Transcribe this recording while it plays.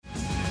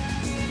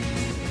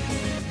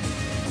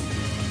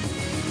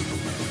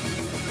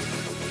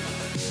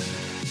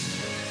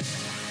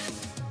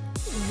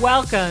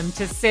Welcome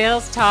to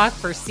Sales Talk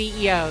for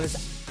CEOs.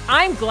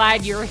 I'm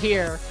glad you're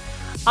here.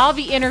 I'll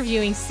be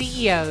interviewing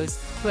CEOs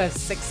who have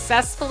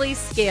successfully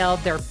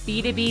scaled their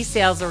B2B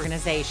sales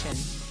organization.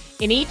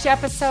 In each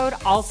episode,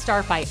 I'll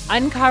start by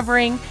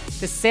uncovering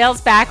the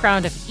sales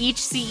background of each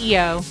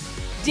CEO,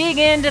 dig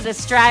into the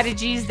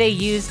strategies they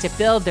use to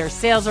build their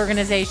sales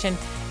organization,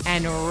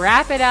 and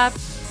wrap it up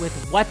with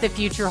what the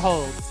future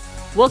holds.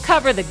 We'll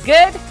cover the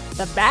good,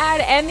 the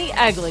bad, and the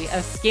ugly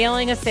of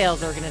scaling a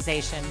sales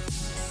organization.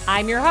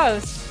 I'm your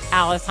host,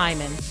 Alice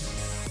Hyman.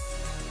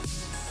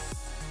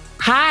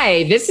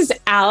 Hi, this is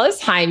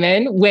Alice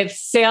Hyman with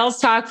Sales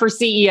Talk for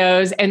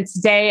CEOs. And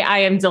today I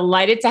am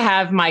delighted to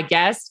have my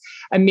guest,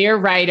 Amir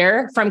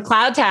Ryder from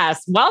CloudTask.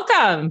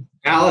 Welcome.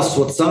 Alice,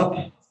 what's up?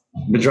 I've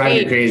been driving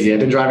you crazy.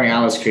 I've been driving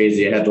Alice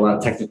crazy. I had a lot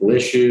of technical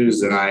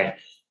issues and I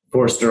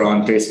forced her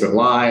on Facebook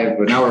Live,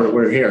 but now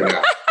we're here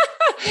now.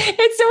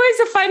 It's always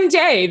a fun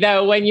day,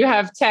 though, when you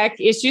have tech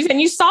issues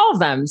and you solve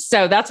them.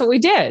 So that's what we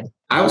did.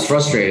 I was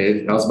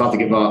frustrated. I was about to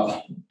give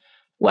up.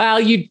 Well,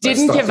 you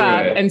didn't give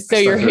up, and so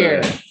you're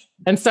here.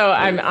 And so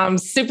I'm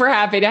super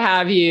happy to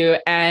have you.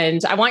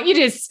 And I want you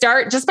to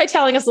start just by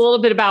telling us a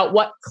little bit about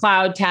what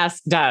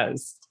CloudTask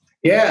does.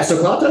 Yeah,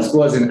 so CloudTask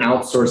was an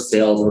outsourced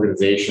sales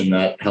organization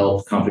that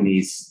helped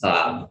companies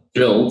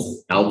build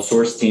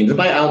outsourced teams. And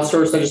by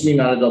outsourced, I just mean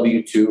not a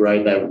W-2,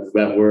 right?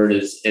 That word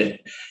is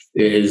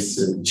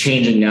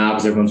changing now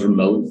because everyone's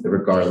remote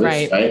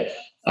regardless, right?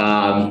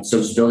 So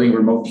it's building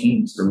remote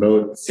teams,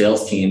 remote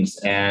sales teams.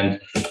 And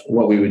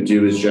what we would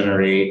do is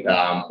generate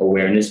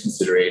awareness,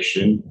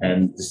 consideration,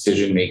 and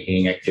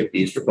decision-making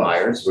activities for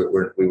buyers.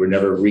 We were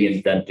never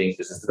reinventing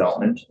business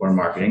development or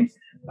marketing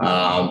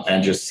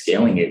and just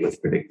scaling it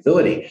with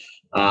predictability.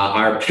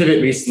 Our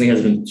pivot recently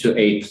has been to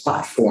a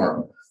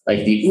platform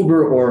like the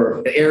Uber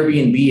or the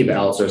Airbnb of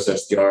outsourced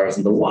SDRs.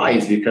 And the why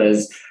is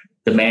because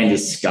demand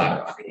is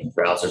skyrocketing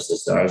for outsourced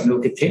SDRs, and it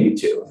will continue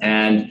to.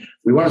 And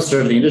we want to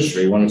serve the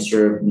industry. We want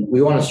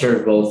to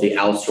serve both the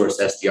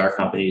outsourced SDR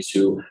companies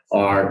who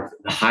are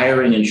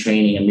hiring and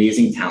training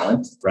amazing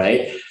talent,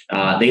 right?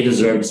 They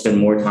deserve to spend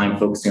more time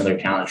focusing on their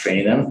talent,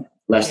 training them,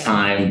 less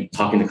time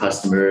talking to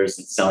customers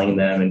and selling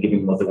them and giving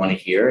them what they want to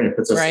hear. And it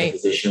puts us in a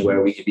position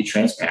where we can be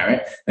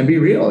transparent and be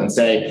real and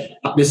say,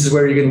 this is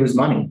where you're going to lose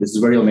money. This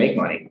is where you'll make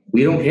money.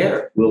 We don't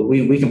care.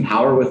 We can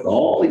power with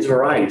all these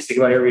varieties. Think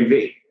about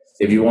Airbnb.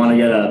 If you want to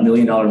get a $1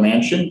 million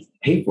mansion,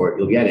 pay for it.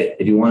 You'll get it.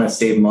 If you want to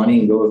save money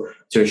and go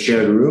to a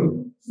shared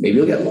room, maybe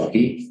you'll get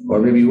lucky or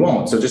maybe you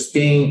won't. So just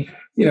being,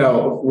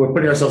 we're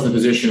putting ourselves in a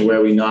position where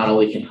we not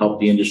only can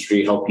help the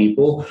industry, help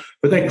people,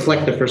 but then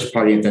collect the first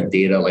party intent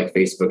data like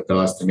Facebook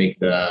does to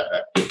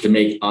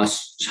make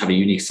us have a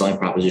unique selling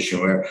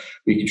proposition where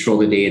we control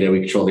the data, we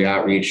control the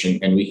outreach,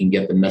 and we can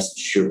get the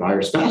message to your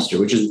buyers faster,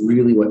 which is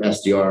really what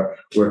SDR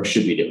work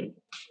should be doing.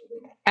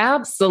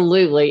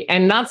 Absolutely.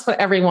 And that's what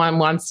everyone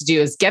wants to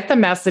do is get the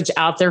message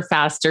out there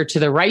faster to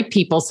the right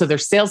people so their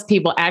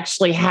salespeople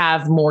actually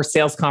have more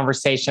sales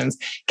conversations.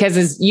 Because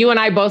as you and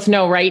I both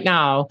know right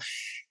now,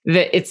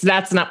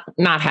 that's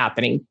not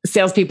happening.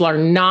 Salespeople are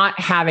not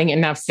having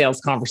enough sales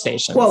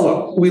conversations. Well,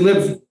 look, we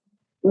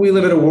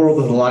live in a world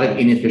with a lot of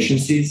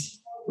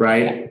inefficiencies,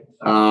 right?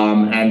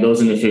 And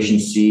those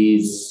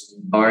inefficiencies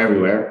are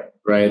everywhere,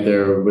 right?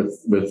 They're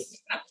with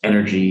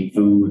energy,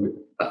 food,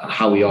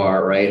 how we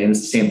are, right? And it's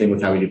the same thing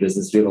with how we do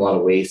business. We have a lot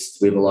of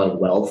waste. We have a lot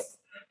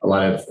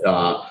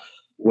of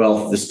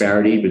wealth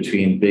disparity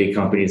between big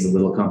companies and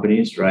little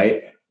companies,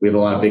 right? We have a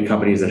lot of big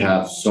companies that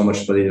have so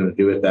much ability to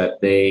do it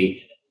that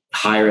they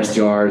hire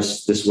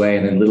SDRs this way,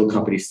 and then little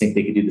companies think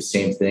they could do the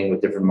same thing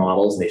with different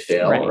models and they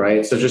fail,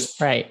 right? So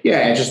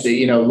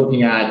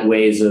looking at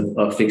ways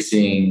of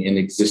fixing an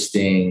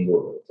existing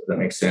world, if that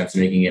makes sense,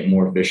 making it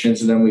more efficient.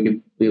 And then we could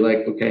be like,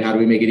 okay, how do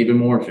we make it even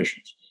more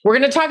efficient? We're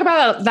going to talk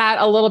about that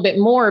a little bit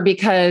more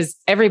because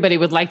everybody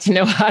would like to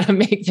know how to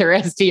make their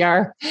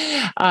SDR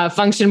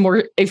function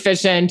more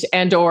efficient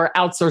and or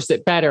outsource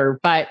it better.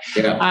 But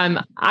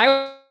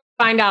I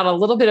find out a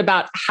little bit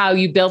about how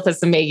you built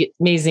this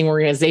amazing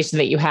organization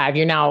that you have.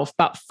 You're now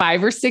about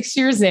 5 or 6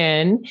 years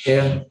in.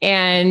 Yeah.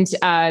 And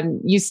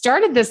you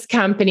started this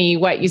company,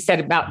 what you said,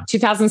 about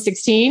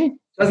 2016?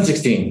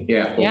 2016,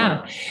 yeah. Yeah.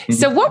 Mm-hmm.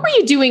 So what were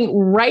you doing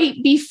right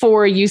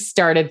before you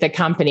started the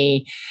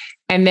company?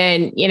 And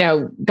then,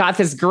 got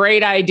this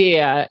great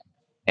idea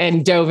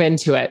and dove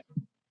into it.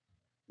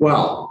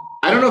 Well,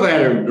 I don't know if I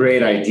had a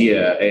great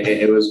idea.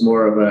 It was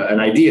more of an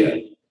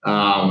idea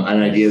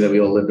that we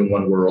all lived in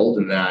one world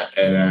and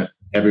that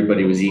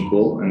everybody was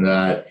equal and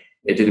that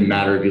it didn't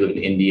matter if you lived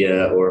in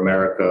India or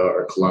America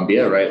or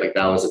Colombia, right? Like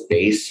that was a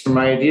base for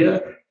my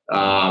idea.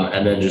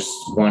 And then just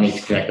wanting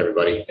to connect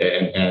everybody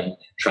and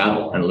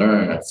travel and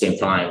learn at the same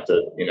time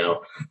to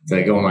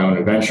go on my own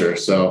adventure.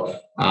 So,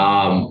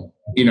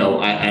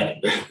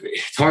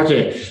 it's hard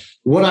to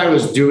what I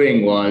was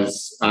doing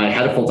was I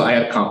had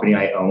a company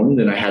I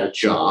owned and I had a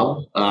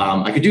job.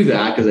 I could do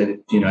that because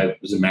I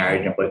was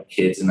married and I had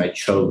kids, and I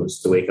chose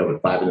to wake up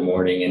at 5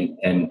 a.m.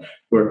 and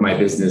work my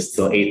business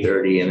till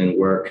 8:30 and then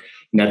work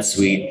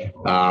NetSuite,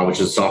 which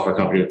was a software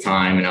company at the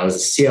time. And I was a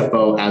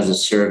CFO as a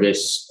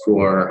service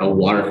for a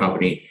water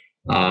company,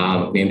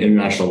 in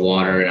International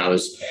Water. And I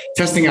was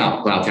testing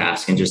out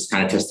CloudTask and just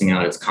kind of testing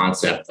out its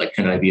concept. Like,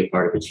 can I be a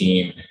part of a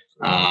team?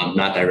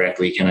 Not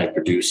directly. Can I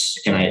produce?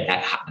 Can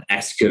I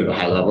execute at a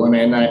high level?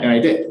 And I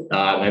did.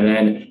 And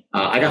then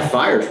I got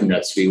fired from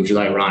NetSuite, which is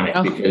ironic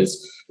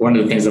because one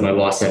of the things that my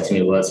boss said to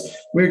me was,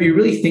 "Amir, do you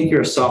really think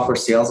you're a software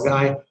sales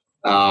guy?"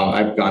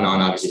 I've gone on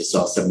obviously to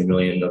sell 70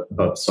 million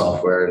of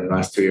software in the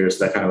last 2 years.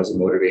 So that kind of was a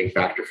motivating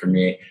factor for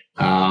me.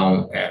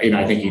 And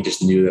I think he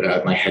just knew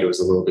that my head was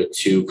a little bit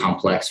too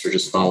complex for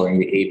just following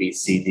the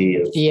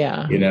ABCD of,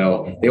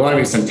 they wanted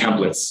me some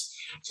templates.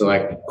 So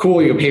like,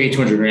 cool, you can pay me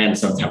 200 grand to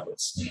some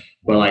templates.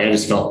 But like, I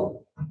just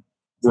felt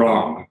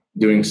wrong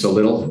doing so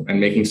little and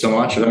making so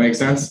much, if that makes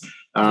sense.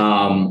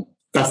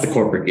 That's the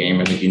corporate game.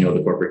 I think you know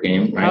the corporate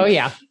game, right? Oh,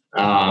 yeah.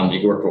 You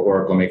can work for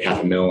Oracle, make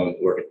 $500,000 and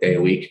work a day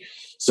a week.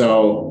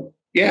 So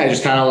yeah, I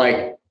just kind of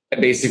like, I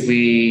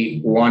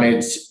basically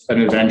wanted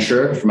an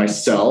adventure for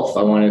myself.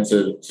 I wanted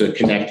to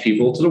connect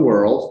people to the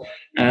world,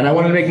 and I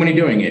wanted to make money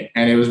doing it.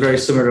 And it was very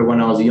similar to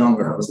when I was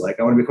younger. I was like,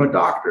 I want to become a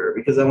doctor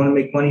because I want to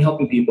make money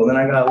helping people. Then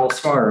I got a little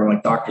smarter. I'm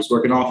like, doctors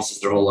work in offices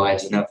their whole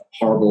lives and have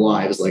horrible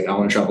lives. Like, I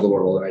want to travel the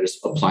world. And I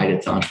just applied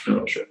it to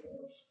entrepreneurship.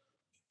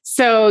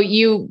 So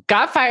you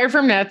got fired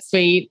from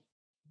NetSuite.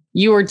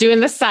 You were doing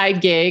the side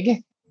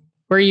gig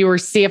where you were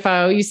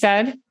CFO, you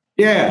said?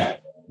 Yeah.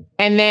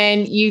 And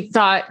then you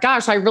thought,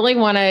 gosh, I really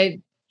want to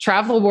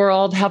travel the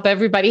world, help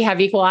everybody have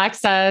equal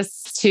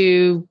access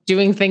to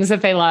doing things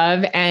that they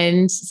love.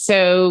 And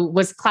so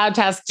was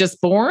CloudTask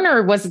just born,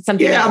 or was it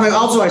something else? I mean,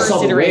 also I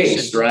saw the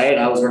waste, right?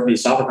 I was working for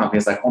these software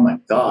companies like, oh my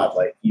God,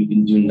 like you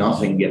can do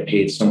nothing, get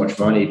paid so much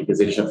money because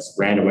they just have this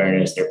brand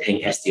awareness. They're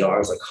paying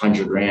SDRs like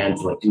 100 grand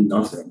to like do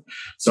nothing.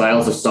 So I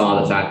also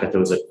saw the fact that there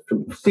was a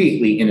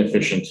completely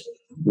inefficient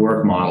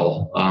work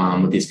model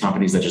with these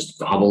companies that just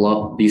gobble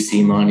up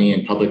VC money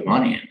and public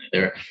money. And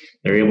they're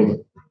able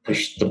to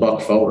push the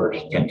buck forward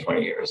 10,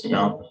 20 years,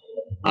 So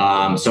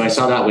I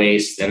saw that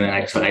waste. And then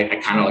I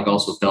kind of like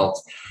also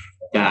felt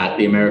that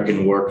the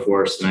American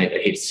workforce, and I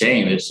hate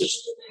saying this,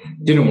 just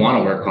didn't want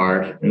to work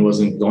hard and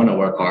wasn't going to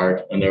work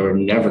hard, and they were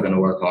never going to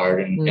work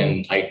hard. And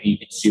you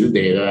can see the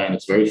data, and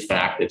it's very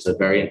fact. It's a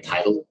very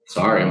entitled,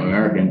 sorry, I'm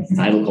American,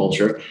 entitled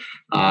culture.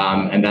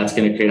 And that's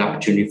going to create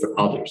opportunity for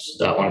others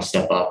that want to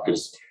step up,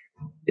 because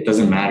it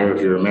doesn't matter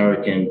if you're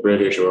American,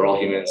 British, or we're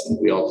all humans, and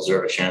we all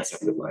deserve a chance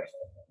at a good life.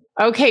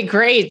 Okay,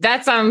 great.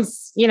 That sounds,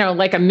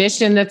 like a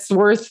mission that's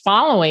worth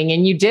following.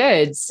 And you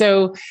did.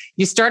 So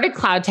you started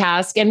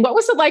CloudTask. And what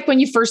was it like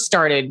when you first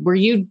started? Were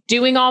you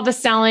doing all the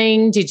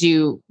selling? Did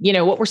you,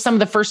 what were some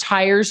of the first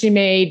hires you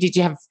made? Did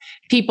you have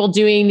people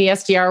doing the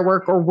SDR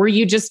work, or were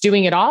you just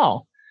doing it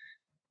all?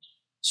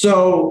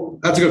 So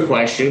that's a good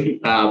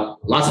question.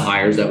 Lots of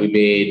hires that we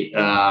made.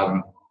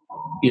 I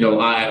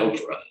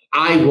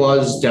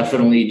was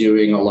definitely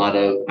doing a lot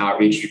of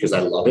outreach because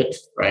I love it,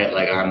 right?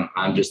 Like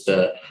I'm just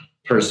a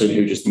person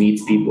who just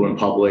meets people in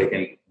public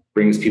and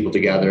brings people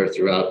together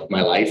throughout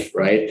my life,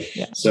 right?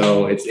 Yeah.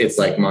 So it's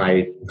like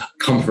my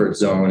comfort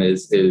zone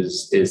is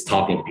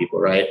talking to people,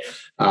 right?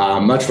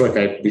 Much like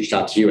I reached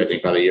out to you, I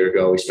think about a year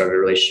ago, we started a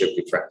relationship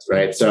with friends,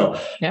 right? So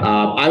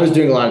I was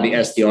doing a lot of the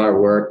SDR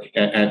work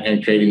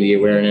and creating the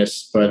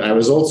awareness, but I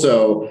was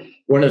also,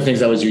 one of the things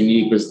that was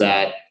unique was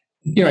that,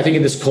 I think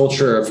in this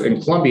culture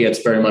in Colombia,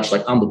 it's very much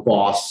like I'm the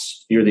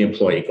boss, you're the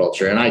employee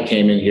culture. And I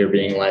came in here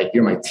being like,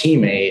 you're my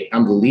teammate,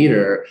 I'm the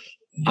leader.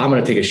 I'm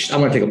going to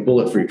take a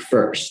bullet for you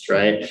first.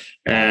 Right.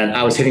 And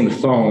I was hitting the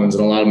phones,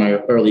 and a lot of my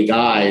early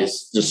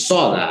guys just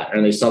saw that.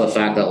 And they saw the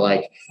fact that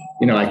I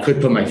could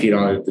put my feet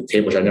on the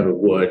table, which I never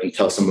would, and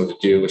tell someone to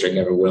do, which I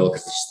never will,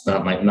 because it's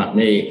not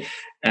me.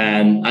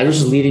 And I was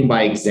just leading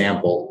by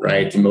example,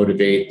 right, to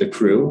motivate the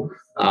crew.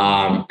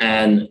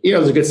 And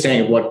there's a good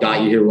saying, what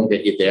got you here won't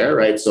get you there.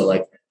 Right. So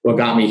like what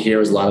got me here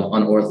was a lot of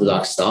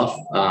unorthodox stuff.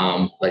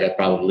 I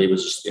probably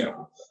was just,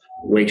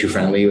 way too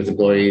friendly with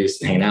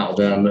employees, hanging out with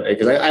them,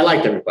 because I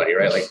liked everybody,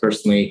 right? Like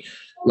personally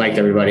liked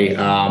everybody.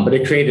 But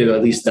it created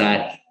at least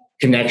that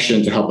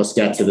connection to help us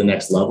get to the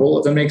next level,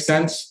 if that makes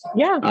sense.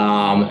 Yeah.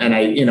 And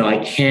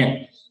I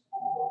can't,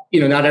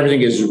 not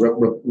everything is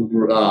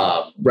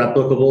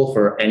replicable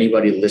for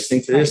anybody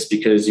listening to this,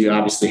 because you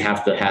obviously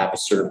have to have a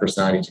certain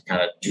personality to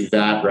kind of do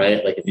that,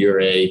 right? Like if you're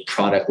a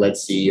product-led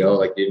CEO,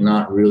 like you're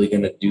not really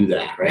going to do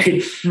that,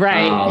 right?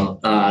 Right.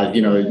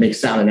 It makes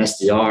sound an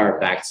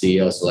SDR-backed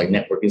CEO, so like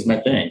networking is my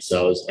thing.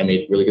 So I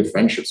made really good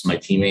friendships with my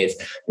teammates,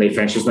 made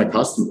friendships with my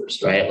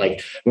customers, right?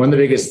 Like one of the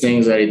biggest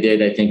things that I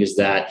did, I think, is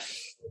that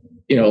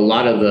a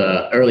lot of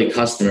the early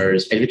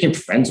customers I became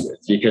friends with,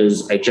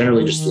 because I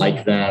generally just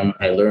liked them.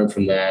 I learned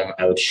from them.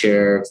 I would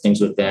share things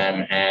with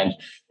them. And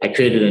I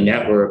created a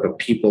network of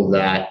people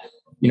that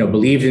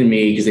believed in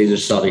me because they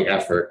just saw the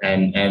effort,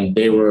 and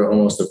they were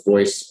almost a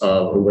voice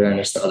of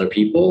awareness to other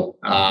people.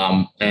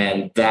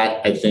 And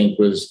that, I think,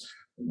 was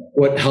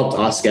what helped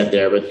us get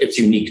there. But it's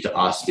unique to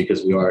us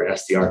because we are an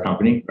SDR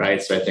company,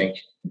 right? So I think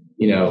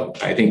you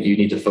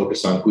need to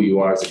focus on who you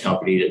are as a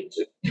company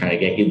to kind of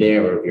get you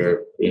there. Or if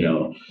you're,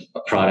 a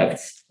product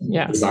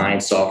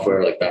design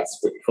software, like that's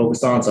what you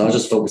focus on. So I was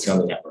just focusing on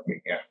the networking.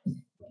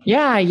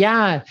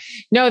 Yeah.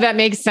 No, that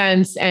makes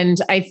sense.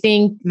 And I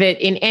think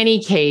that in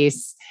any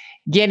case,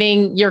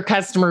 getting your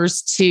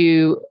customers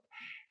to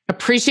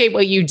appreciate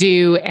what you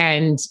do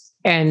and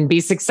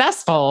be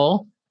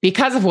successful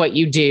because of what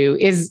you do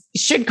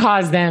should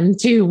cause them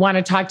to want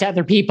to talk to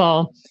other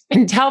people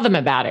and tell them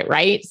about it,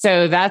 right?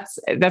 So that's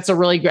a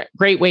really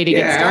great way to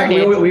get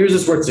started. We use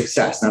this word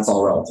success, and that's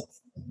all relative,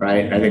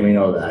 right? I think we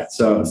know that.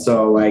 So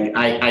like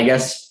I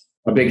guess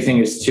a big thing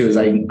is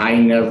I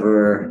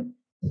never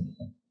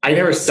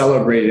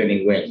celebrated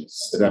any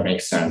wins, if that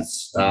makes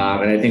sense.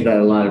 And I think that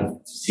a lot of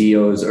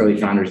CEOs, early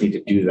founders need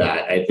to do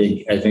that. I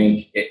think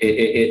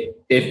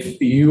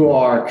if you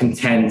are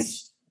content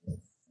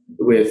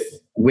with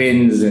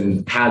wins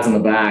and pats on the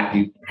back,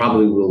 you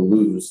probably will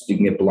lose. You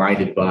can get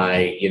blinded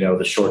by,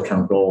 the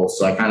short-term goals.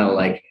 So I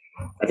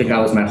think I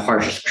was my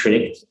harshest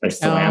critic. I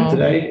still am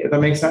today, if that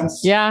makes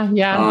sense. Yeah.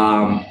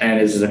 And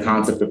it's the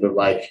concept of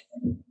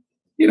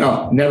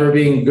never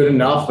being good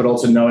enough, but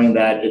also knowing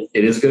that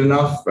it is good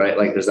enough, right?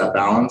 Like there's that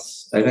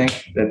balance, I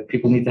think, that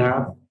people need to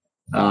have.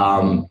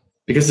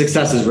 Because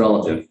success is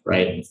relative,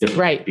 right? It's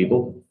different for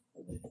people.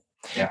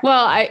 Yeah.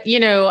 Well, I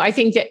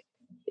think that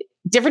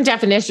different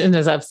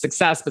definitions of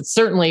success, but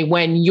certainly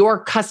when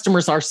your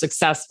customers are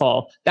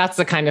successful, that's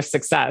the kind of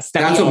success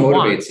that's what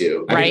motivates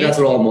you. I think that's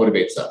what all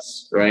motivates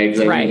us, right?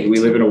 Because I think we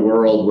live in a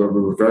world where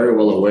we're very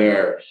well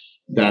aware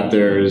that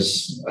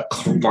there's a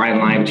fine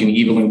line between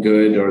evil and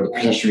good, or the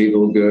perception of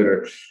evil and good,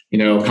 or,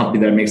 a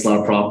company that makes a lot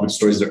of profit,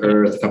 destroys the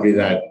earth, a company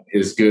that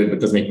is good but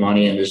doesn't make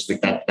money. And there's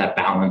like that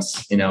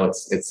balance,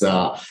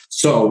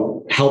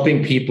 so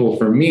helping people,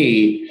 for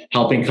me,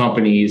 helping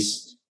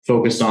companies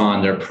focus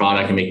on their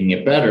product and making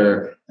it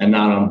better and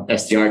not on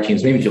SDR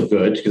teams made me feel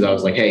good, because I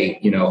was like,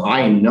 hey,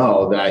 I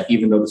know that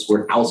even though this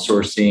word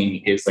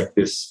outsourcing is like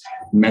this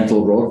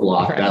mental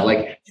roadblock, that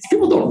like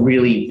people don't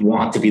really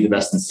want to be the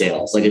best in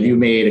sales. Like if you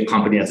made a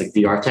company that's like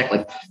VR tech,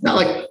 like not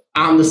like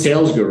I'm the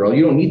sales guru,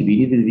 you don't need to be,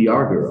 you need the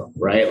VR guru,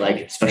 right?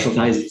 Like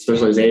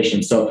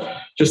specialization. So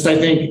just, I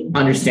think,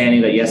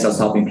 understanding that, yes, I was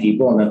helping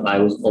people, and that I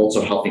was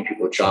also helping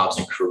people with jobs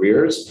and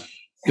careers,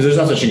 because there's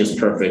no such thing as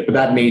perfect, but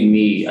that made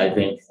me, I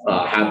think,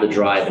 have the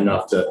drive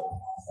enough to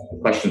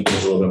question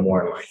things a little bit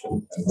more in life.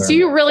 So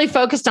you really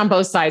focused on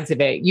both sides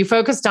of it. You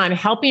focused on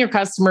helping your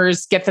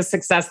customers get the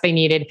success they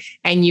needed,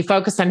 and you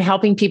focused on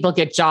helping people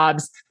get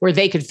jobs where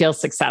they could feel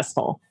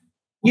successful.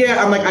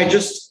 Yeah, I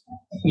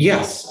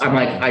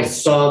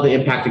saw the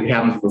impact it could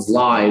have on people's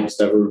lives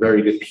that were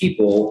very good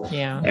people.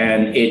 Yeah.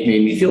 And it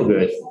made me feel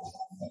good.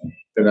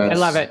 I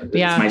love it.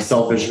 Yeah. It's my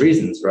selfish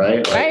reasons,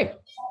 right?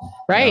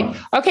 Right.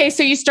 Okay.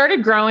 So you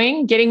started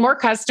growing, getting more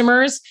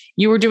customers.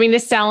 You were doing the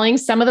selling,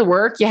 some of the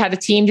work. You had a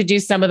team to do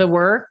some of the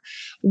work.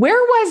 Where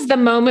was the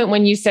moment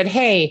when you said,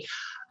 hey,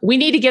 we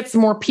need to get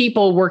some more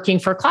people working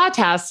for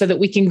CloudTask so that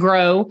we can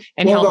grow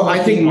and help? Well,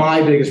 I think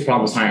my biggest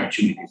problem was hiring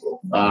too many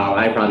people.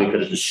 I probably could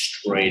have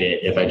destroyed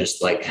it if I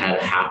just had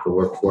half the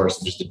workforce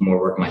and just did more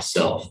work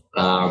myself.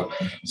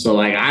 So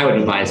I would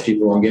advise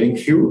people on getting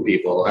fewer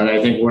people. And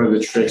I think one of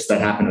the tricks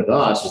that happened with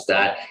us is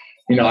that,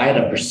 I had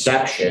a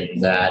perception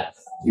that,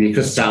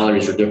 because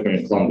salaries are different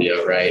in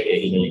Colombia, right?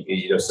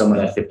 Someone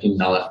at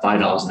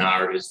 $5 an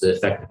hour is the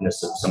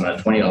effectiveness of someone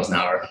at $20 an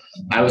hour.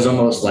 I was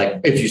almost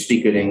like, if you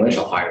speak good English,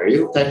 I'll hire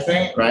you type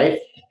thing, right?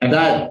 And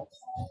that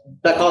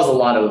caused a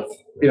lot of,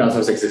 so I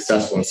was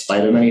successful in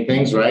spite of many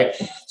things, right?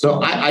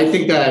 So I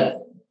think that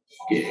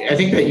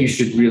you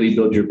should really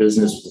build your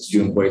business with as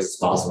few employees as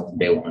possible from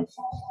day one.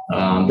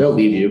 They'll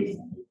leave you.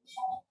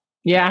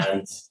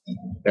 Yeah.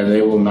 And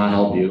they will not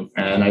help you.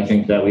 And I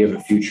think that we have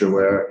a future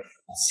where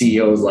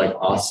CEOs like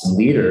us and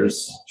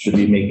leaders should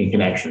be making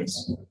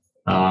connections.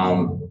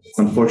 It's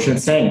unfortunate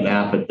saying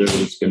that, but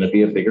there's going to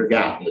be a bigger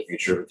gap in the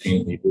future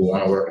between people who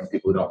want to work and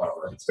people who don't want to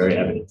work. It's very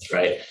evident,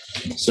 right?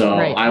 So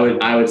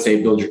I would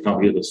say build your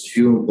company with as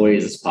few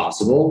employees as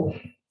possible,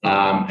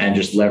 and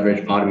just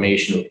leverage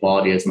automation and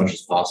quality as much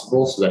as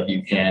possible so that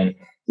you can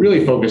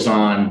really focus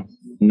on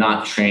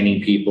not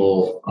training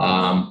people.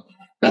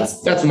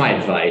 That's my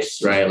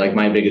advice, right? Like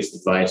my biggest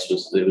advice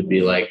would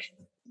be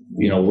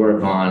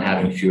work on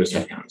having fewest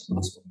headcounts as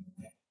possible.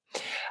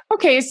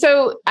 Okay.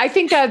 So I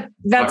think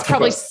that's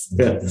probably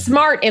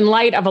smart in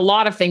light of a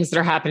lot of things that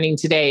are happening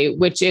today,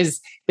 which is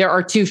there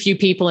are too few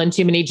people and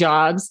too many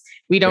jobs.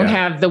 We don't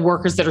have the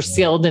workers that are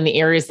skilled in the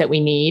areas that we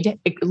need,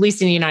 at least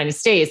in the United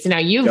States. Now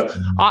you've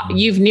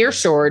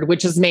nearshored,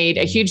 which has made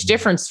a huge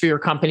difference for your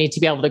company to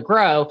be able to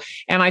grow.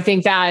 And I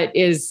think that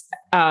is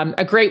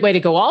a great way to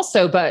go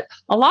also. But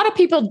a lot of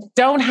people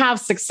don't have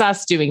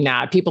success doing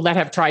that, people that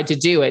have tried to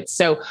do it.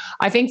 So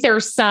I think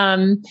there's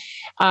some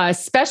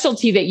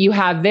specialty that you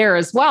have there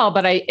as well.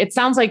 But it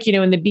sounds like,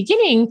 in the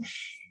beginning,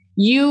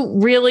 you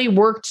really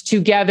worked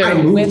together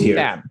with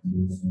them.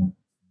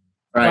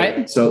 Right.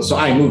 What? So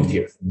I moved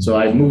here. So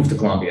I moved to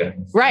Colombia.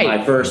 Right.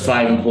 My first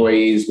 5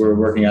 employees were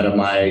working out of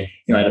I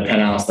had a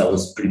penthouse that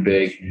was pretty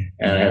big,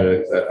 and I had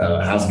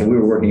a house, and we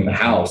were working in the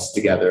house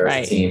together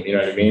as a team. You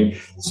know what I mean?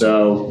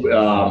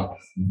 So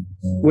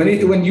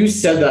when you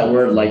said that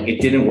word, like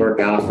it didn't work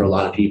out for a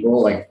lot of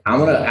people, like I'm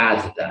going to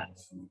add to that.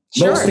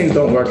 Sure. Most things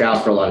don't work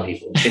out for a lot of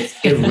people. It's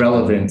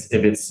irrelevant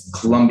if it's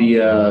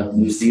Colombia,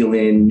 New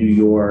Zealand, New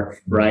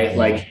York, right?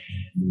 Like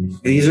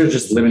these are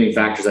just limiting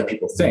factors that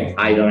people think.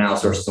 I don't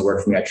outsource to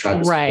work for me. I tried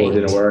this before, it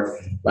didn't work.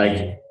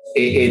 Like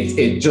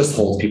it just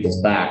holds people's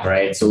back,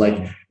 right? So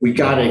like we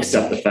got to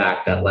accept the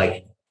fact that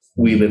like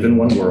we live in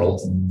one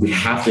world. We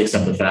have to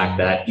accept the fact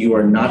that you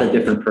are not a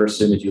different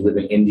person if you live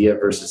in India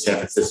versus San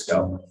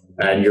Francisco.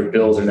 And your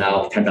bills are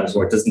now 10 times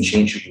more. It doesn't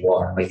change who you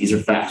are. Like these are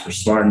facts. We're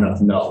smart enough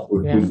to know.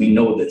 We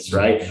know this,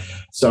 right?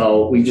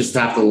 So we just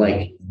have to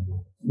like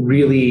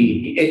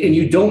really, and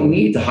you don't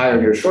need to hire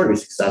in New York to be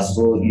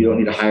successful. You don't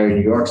need to hire in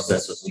New York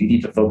successful. So you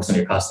need to focus on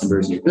your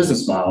customers, your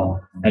business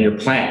model, and your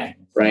plan,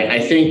 right? I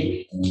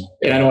think,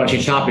 and I don't want to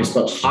change topics,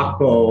 but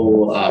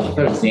Hakpo, I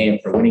forgot his name,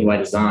 for Winning by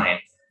Design.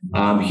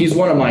 He's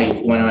one of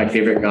my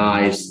favorite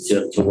guys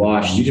to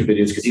watch YouTube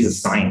videos because he's a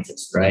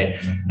scientist,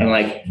 right? And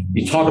like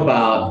you talk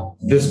about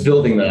this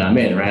building that I'm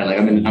in, right? Like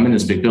I'm in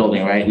this big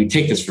building, right? We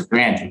take this for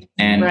granted,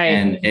 and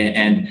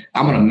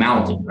I'm on a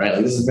mountain, right?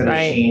 Like this has been a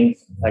machine.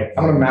 Like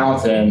I'm on a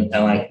mountain,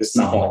 and like this is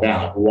not falling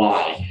down.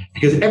 Why?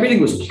 Because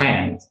everything was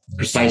planned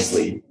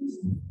precisely.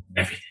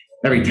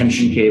 Every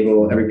tension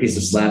cable, every piece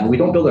of slab. We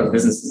don't build our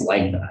businesses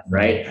like that,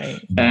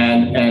 right?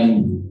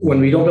 And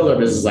when we don't build our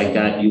business like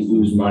that, you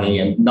lose money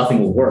and nothing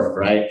will work,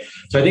 right?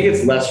 So I think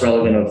it's less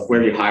relevant of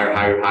where you hire,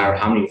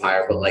 how many you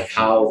hire, but like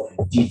how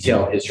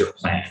detailed is your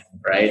plan,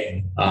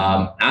 right?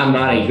 I'm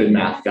not a good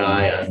math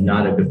guy. I'm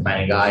not a good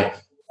planning guy.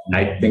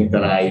 I think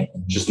that I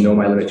just know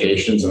my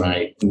limitations and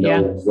I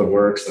know what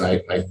works, and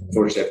I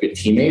fortunately have good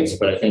teammates.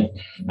 But I think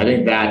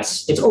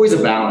it's always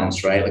a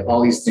balance, right? Like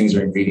all these things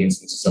are ingredients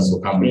in a successful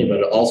company,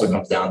 but it also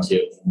comes down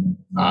to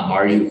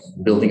are you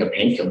building a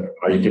painkiller?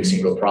 Are you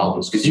fixing real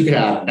problems? Because you can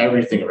have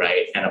everything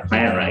right and a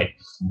plan right,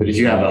 but if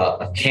you have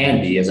a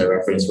candy, as I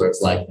referenced, where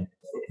it's like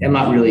I'm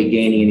not really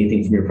gaining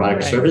anything from your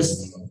product or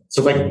service.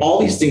 So like all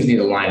these things need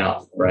to line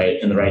up,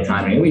 right, in the right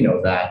timing, and we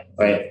know that,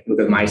 right? Look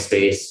at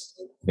MySpace.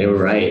 They were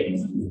right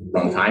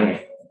on timing.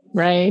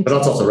 Right. But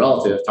that's also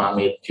relative. Tom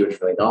made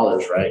 $200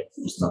 million, right?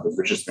 He's not the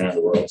richest man in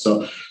the world.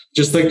 So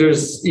just like you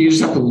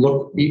just have to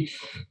look.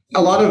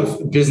 A lot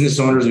of business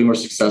owners will be more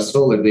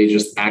successful if they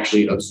just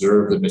actually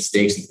observe the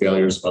mistakes and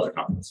failures of other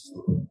companies.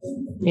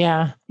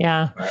 Yeah.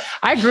 Right.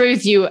 I agree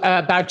with you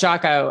about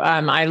Jocko.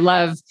 I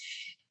love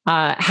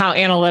how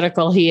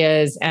analytical he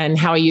is and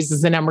how he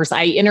uses the numbers.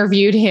 I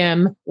interviewed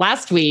him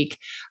last week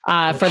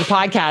for the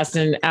podcast,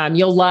 and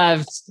you'll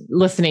love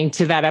listening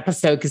to that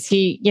episode because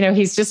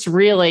he's just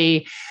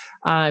really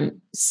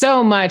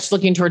so much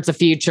looking towards the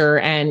future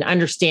and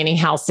understanding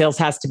how sales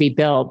has to be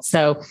built.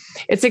 So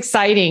it's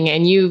exciting,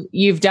 and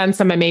you've done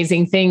some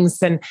amazing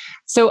things. And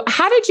so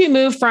how did you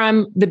move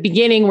from the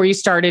beginning where you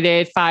started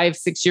it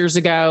 5-6 years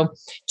ago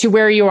to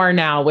where you are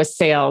now with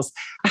sales?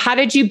 How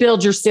did you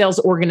build your sales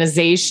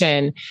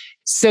organization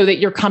so that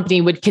your company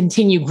would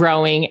continue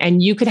growing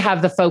and you could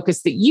have the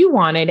focus that you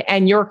wanted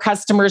and your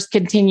customers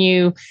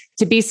continue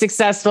to be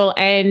successful,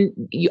 and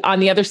you, on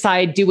the other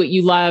side, do what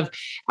you love,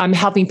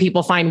 helping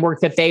people find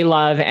work that they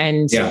love,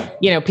 and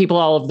people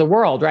all over the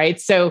world, right?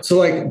 So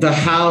like the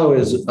how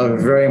is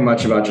very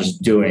much about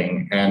just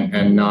doing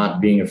and not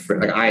being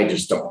afraid. Like I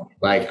just don't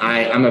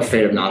I'm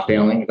afraid of not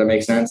failing, if that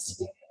makes sense.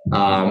 And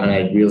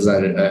I realized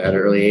that at an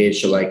early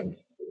age. So like,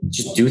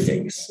 just do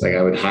things. Like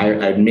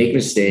I'd make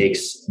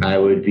mistakes. I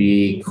would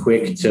be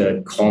quick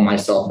to call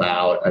myself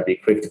out. I'd be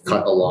quick to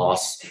cut a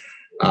loss.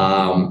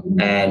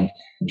 And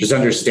just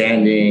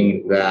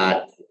understanding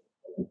that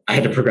I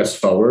had to progress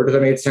forward, if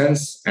that made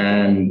sense.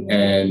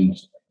 And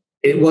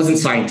it wasn't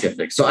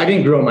scientific. So I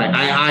didn't grow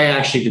I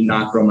actually did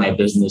not grow my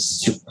business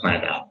super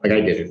planned out. Like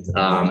I didn't.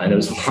 And there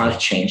was a lot of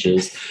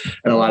changes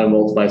and a lot of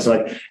multiplies. So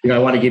I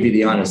want to give you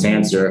the honest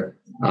answer.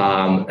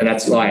 And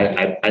that's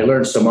why I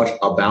learned so much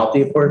about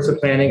the importance of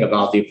planning,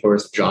 about the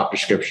importance of job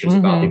descriptions,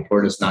 about the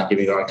importance of not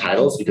giving the wrong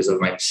titles because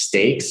of my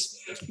mistakes.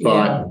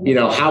 But,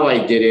 how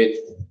I did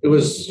it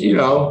was,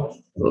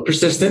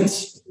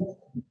 persistence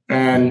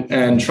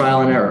and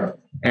trial and error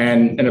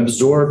and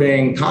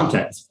absorbing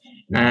content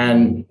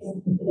and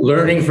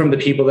learning from the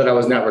people that I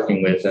was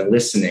networking with and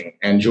listening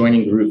and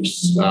joining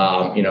groups,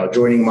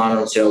 joining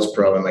Monroe Sales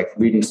Pro and like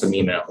reading some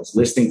emails,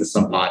 listening to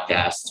some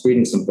podcasts,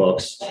 reading some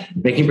books,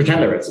 making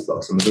pretend I read some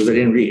books, because I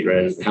didn't read, right?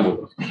 I didn't have a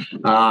book.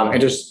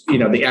 And just,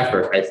 the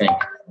effort, I think,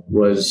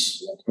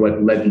 was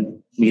what led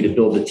me to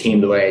build the team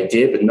the way I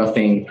did, but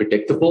nothing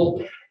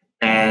predictable.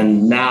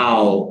 And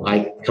now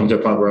I come to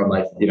a point where I'm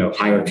like,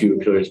 hire few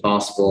recruiters as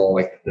possible.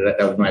 Like that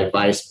was my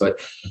advice. But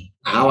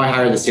how I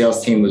hired the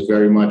sales team was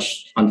very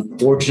much,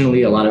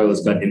 unfortunately, a lot of it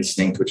was gut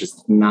instinct, which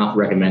is not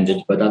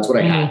recommended, but that's what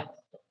I had.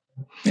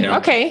 You know?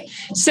 Okay.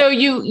 So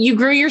you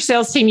grew your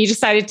sales team. You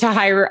decided to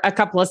hire a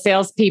couple of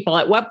salespeople.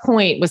 At what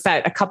point was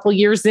that? A couple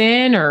years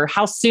in, or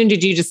how soon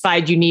did you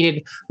decide you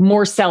needed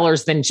more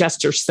sellers than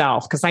just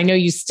yourself? Because I know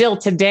you still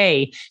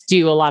today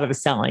do a lot of the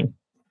selling.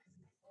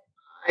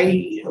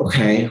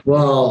 Okay.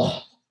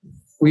 Well,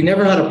 we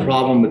never had a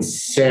problem with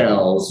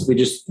sales.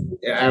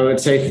 I would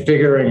say,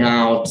 figuring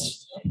out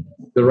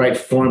the right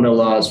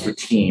formulas for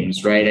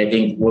teams, right? I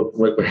think what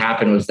would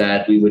happen was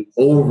that we would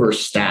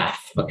overstaff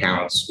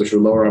accounts, which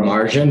would lower our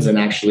margins and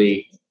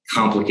actually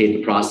complicate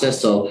the process.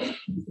 So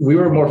we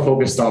were more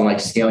focused on like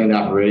scaling the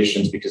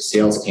operations because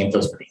sales came to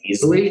us pretty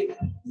easily.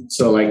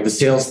 So like the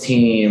sales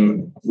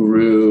team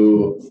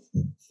grew,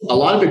 a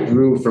lot of it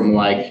grew from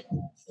like,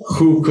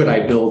 who could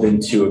I build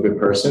into a good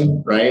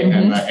person, right?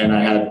 Mm-hmm. And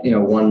I had,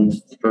 one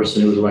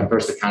person who was my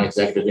first account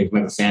executive named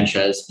Michael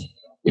Sanchez.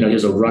 He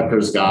was a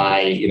Rutgers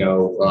guy,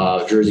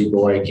 Jersey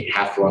boy,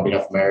 half Colombian,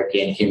 half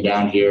American. He came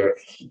down here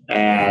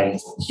and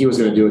he was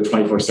going to do a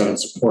 24/7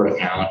 support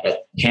account that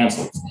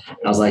canceled. And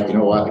I was like, you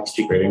know what? I can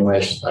speak great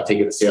English. I'll take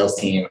it to the sales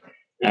team.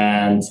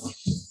 And,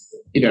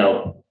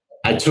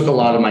 I took a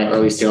lot of my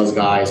early sales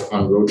guys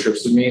on road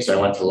trips with me. So I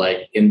went to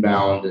like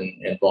Inbound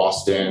in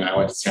Boston. I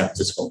went to San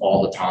Francisco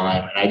all the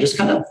time. And I just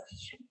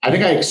I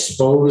think I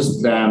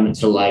exposed them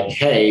to like,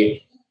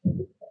 hey,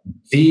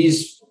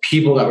 these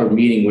people that we're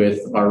meeting with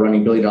are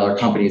running billion-dollar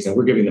companies and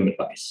we're giving them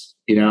advice,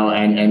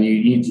 and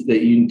you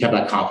need to have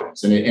that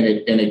confidence. And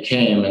it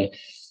came. And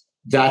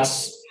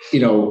that's,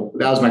 that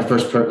was my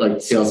first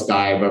sales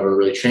guy I've ever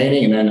really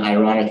training. And then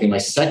ironically, my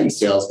second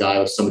sales guy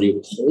was somebody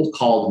who cold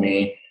called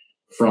me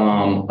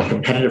from a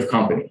competitive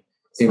company.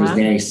 His name was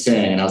Danny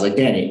Singh. And I was like,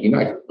 Danny,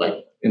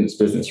 like in this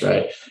business,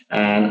 right?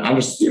 And I'm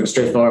just,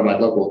 straightforward. I'm like,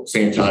 look, we'll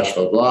stay in touch,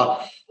 blah,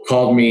 blah.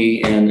 Called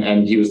me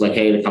and he was like,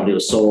 hey, the company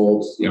was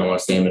sold, I want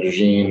to stay in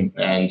Medellin.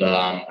 And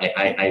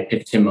I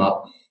picked him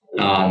up.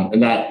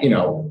 And that,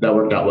 that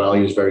worked out well.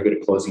 He was very good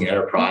at closing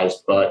enterprise.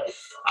 But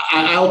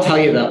I'll tell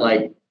you that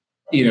I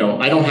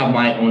don't have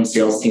my own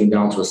sales team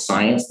down to a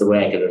science the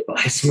way I could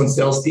advise someone's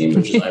sales team,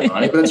 which is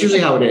ironic, but that's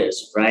usually how it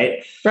is,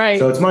 right? Right.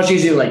 So it's much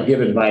easier to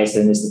give advice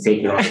than it is to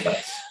take your own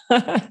advice.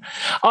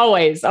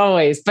 Always.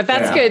 But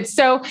that's good.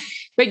 So,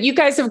 but you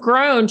guys have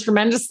grown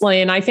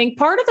tremendously. And I think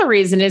part of the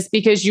reason is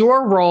because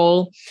your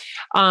role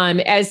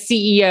as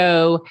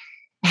CEO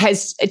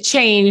has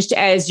changed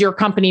as your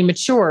company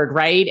matured,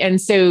 right?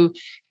 And so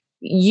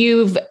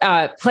you've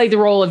played the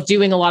role of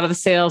doing a lot of the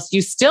sales.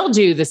 You still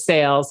do the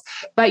sales,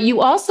 but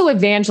you also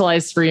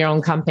evangelize for your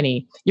own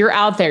company. You're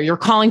out there, you're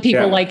calling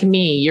people like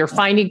me, you're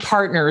finding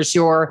partners,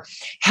 you're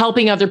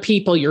helping other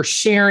people, you're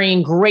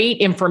sharing great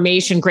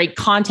information, great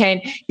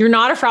content. You're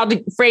not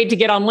afraid to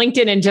get on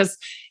LinkedIn and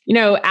just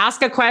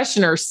ask a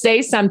question or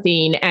say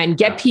something and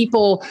get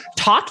people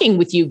talking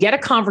with you, get a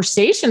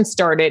conversation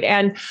started.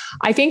 And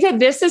I think that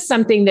this is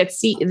something that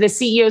the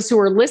CEOs who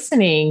are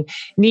listening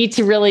need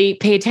to really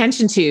pay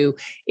attention to.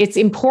 It's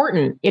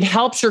important. It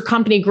helps your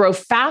company grow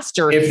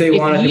faster. If they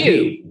want to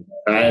compete,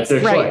 right? It's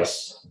their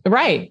choice.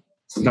 Right.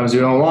 Sometimes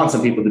we don't want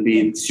some people to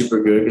be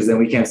super good because then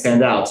we can't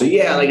stand out. So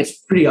it's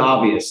pretty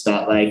obvious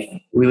that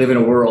we live in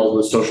a world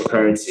with social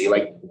currency.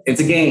 It's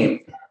a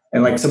game.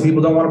 And some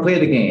people don't want to play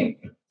the game.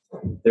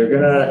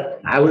 They're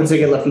I wouldn't say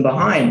get left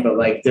behind, but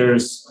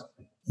there's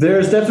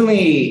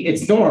definitely,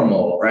 it's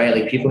normal,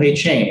 right? People hate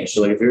change.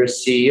 So if you're a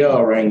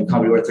CEO running a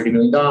company worth $30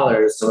 million,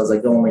 so it's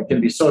oh, it can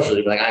be social.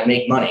 You'd be I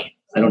make money.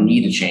 I don't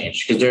need to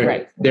change because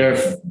they're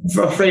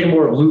afraid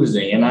more of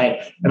losing. And I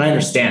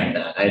understand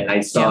that. I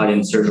saw it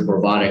in surgical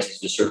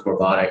robotics,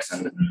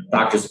 and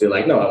doctors would be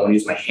like, no, I want to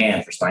use my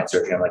hand for spine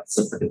surgery. I'm like, it's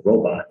a freaking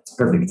robot. It's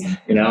perfect.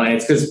 And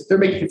it's because they're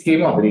making the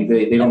game up and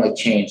they don't like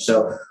change.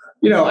 So,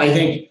 I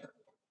think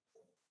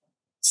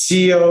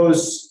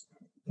CEOs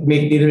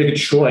need to make a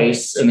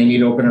choice and they need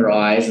to open their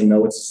eyes and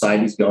know what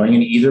society's going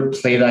and either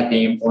play that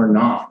game or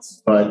not.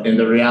 And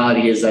the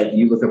reality is that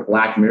you look at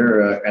Black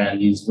Mirror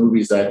and these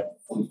movies that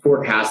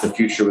forecast the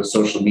future with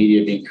social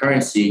media being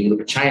currency, and you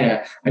look at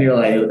China and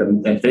you're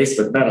and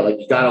Facebook, Meta,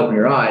 you got to open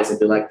your eyes and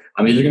be like,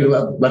 I'm either going to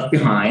be left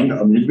behind,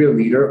 I'm going to be a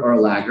leader or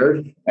a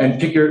laggard, and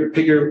pick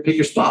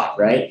your spot,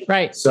 right?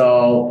 Right.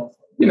 So,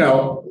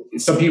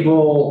 some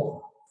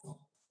people,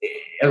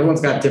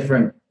 everyone's got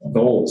different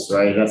goals,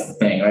 right? That's the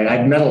thing, right?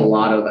 I've met a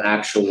lot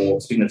of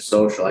speaking of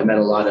social, I met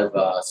a lot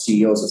of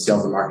CEOs of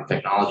sales and marketing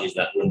technologies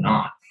that were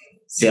not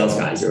sales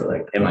guys. They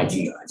were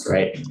MIT guys,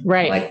 right?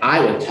 Right.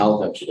 I would tell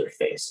them to their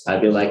face. I'd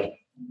be like,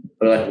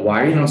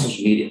 why are you not on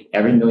social media?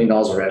 Every $1 million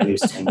of revenue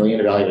is $10 million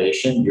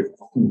evaluation. You're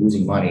fucking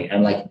losing money.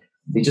 And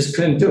they just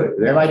couldn't do it.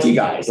 They're MIT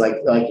guys.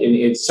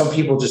 It's some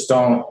people just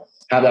don't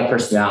have that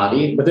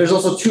personality, but there's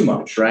also too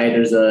much, right?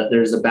 There's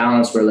a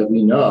balance where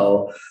we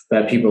know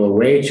that people are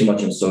way too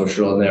much on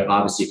social and they're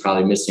obviously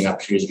probably missing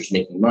opportunities for just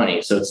making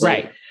money. So it's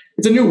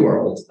it's a new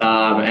world.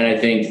 And I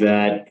think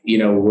that,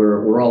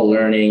 we're all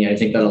learning. I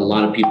think that a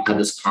lot of people have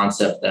this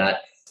concept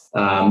that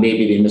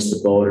maybe they missed the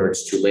boat or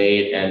it's too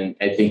late. And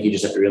I think you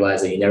just have to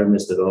realize that you never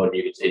miss the boat.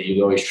 You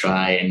can always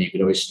try and you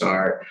can always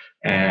start.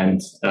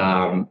 And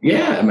I'm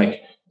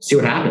see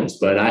what happens.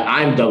 But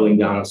I'm doubling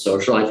down on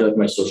social. I feel like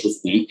my social's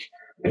weak.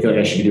 I feel like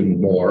I should be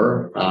doing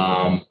more.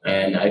 And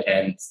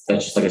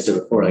that's just like I said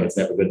before, like it's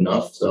never good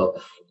enough.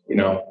 So,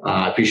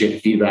 I appreciate the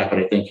feedback, but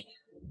I think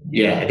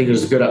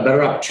there's a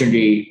better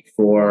opportunity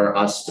for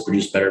us to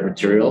produce better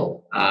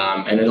material,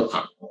 and it'll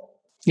come.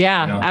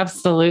 Yeah,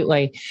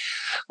 absolutely.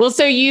 Well,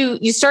 so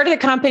you started a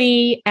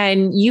company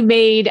and you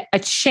made a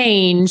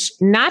change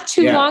not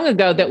too long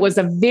ago that was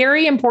a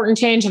very important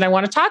change. And I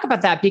want to talk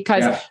about that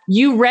because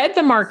you read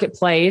the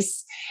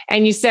marketplace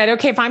and you said,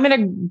 okay, if I'm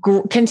going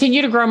to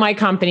continue to grow my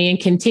company and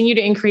continue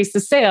to increase the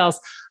sales,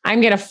 I'm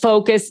going to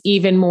focus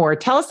even more.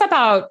 Tell us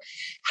about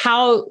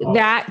how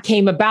that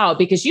came about,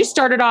 because you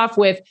started off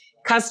with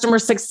customer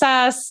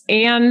success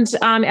and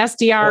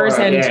SDRs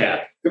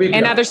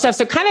and other stuff.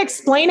 So kind of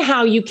explain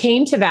how you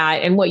came to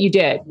that and what you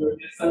did.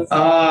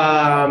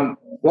 Well,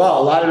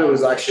 a lot of it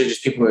was actually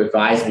just people who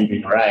advised me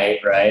being right?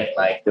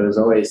 Like there's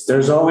always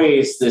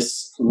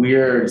this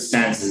weird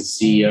sense as a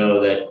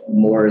CEO that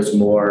more is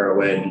more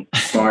when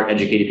smart,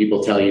 educated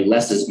people tell you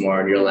less is more.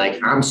 And you're like,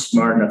 I'm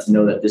smart enough to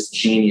know that this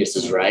genius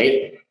is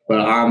right, but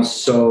I'm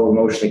so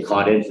emotionally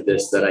caught into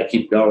this that I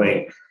keep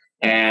going.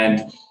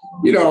 And,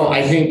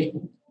 I think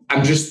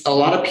a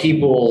lot of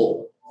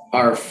people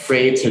are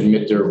afraid to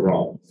admit they're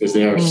wrong because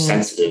they are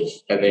sensitive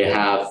and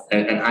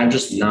and I'm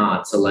just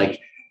not. So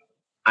like,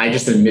 I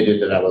just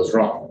admitted that I was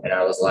wrong. And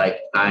I was like,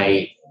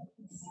 I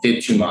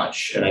did too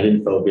much and I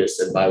didn't focus.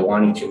 And by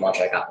wanting too much,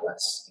 I got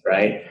less.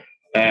 Right.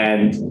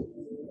 And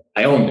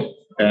I owned it.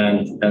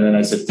 And then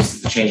I said, this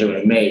is the change I'm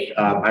going to make.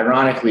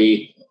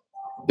 Ironically,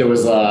 there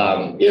was,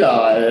 an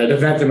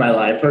event in my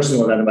life,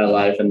 personal event in my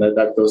life. And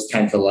that those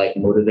tend to like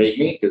motivate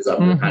me because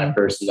I'm the kind of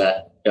person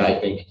that I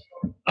think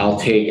I'll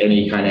take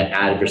any kind of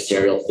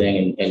adversarial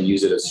thing and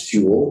use it as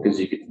fuel, because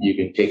you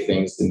can take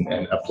things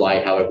and apply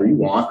it however you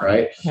want,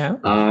 right? Yeah.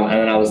 And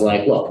then I was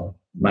like, look,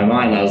 my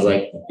mind, I was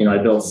like, I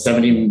did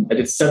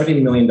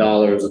 $70 million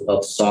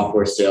of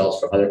software sales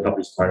for other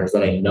companies, partners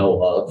that I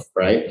know of,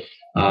 right?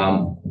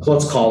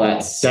 Let's call that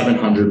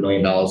 $700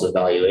 million of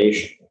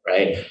valuation,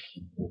 right?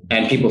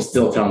 And people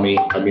still tell me,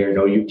 Amir,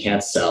 no, you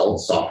can't sell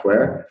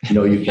software.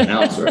 No, you can't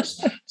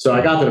outsource. So I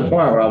got to the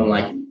point where I'm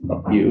like,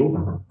 fuck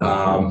you.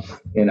 I'm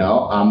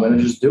going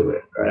to just do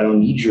it. Right? I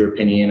don't need your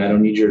opinion. I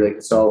don't need your,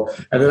 and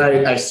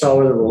then I saw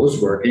where the role was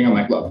working. I'm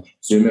like, look,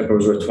 Zoom, if it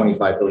was worth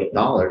 $25 billion,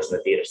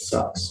 the data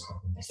sucks.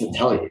 I can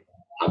tell you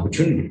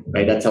opportunity,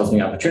 right? That tells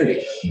me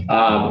opportunity.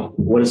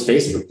 What does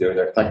Facebook do?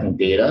 They're collecting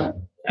data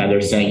and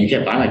they're saying, you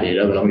can't buy my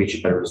data, but I'm going to get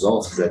you better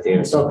results because that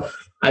data. So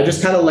I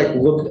just kind of like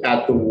looked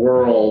at the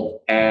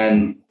world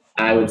and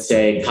I would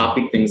say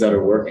copy things that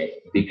are working,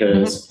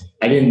 because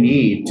I didn't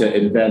need to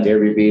invent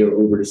Airbnb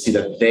or Uber to see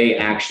that they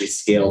actually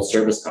scaled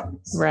service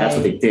companies. Right. That's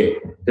what they did.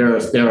 They're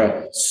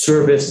a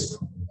service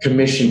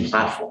commission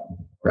platform,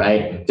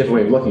 right? Different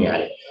way of looking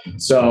at it.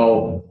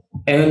 So,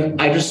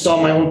 and I just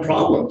saw my own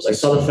problems. I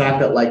saw the fact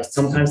that like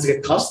sometimes to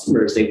get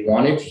customers, they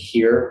wanted to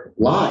hear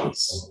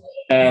lies.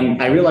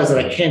 And I realized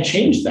that I can't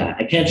change that.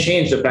 I can't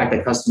change the fact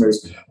that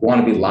customers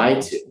want to be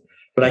lied to,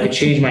 but I could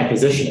change my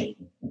positioning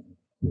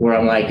where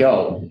I'm like,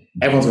 oh,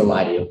 everyone's going to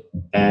lie to you.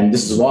 And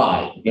this is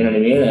why, you know what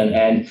I mean?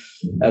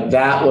 And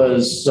that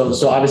was,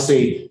 so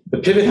obviously the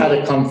pivot had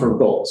to come for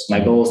goals. My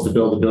goal is to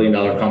build $1 billion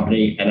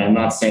company. And I'm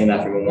not saying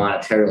that from a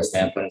monetary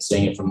standpoint. I'm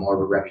saying it from more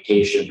of a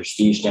reputation,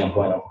 prestige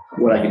standpoint of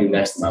what I can do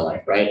next in my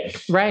life, right?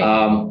 Right.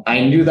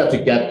 I knew that to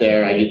get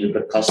there, I needed to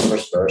put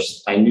customers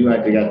first. I knew I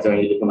had to get there, I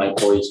needed to put my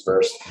employees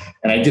first.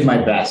 And I did my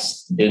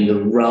best in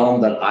the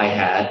realm that I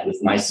had with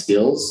my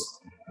skills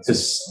to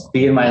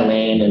be in my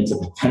lane and to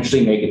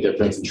potentially make a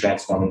difference in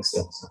transforming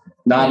sales.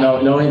 Not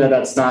knowing that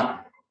it's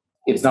not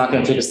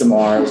going to take us to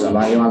Mars. I'm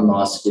not Elon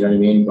Musk, you know what I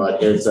mean?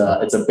 But it's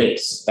a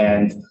base,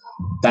 and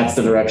that's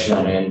the direction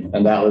I'm in.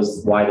 And that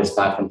was why this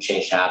platform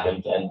change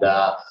happened. And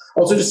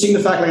also just seeing the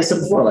fact, like I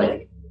said before,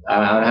 like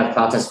I'm going to have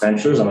Cloud Test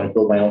Ventures. I'm going to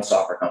build my own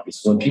software company.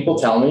 So when people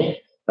tell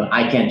me that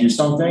I can't do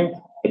something,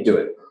 I do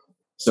it.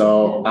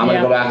 So I'm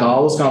going to go back to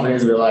all those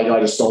companies and be like, oh,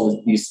 I just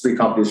sold these 3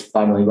 companies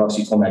for $5 million.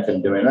 You told me I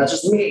couldn't do it. And that's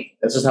just me.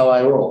 That's just how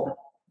I roll.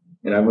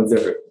 And everyone's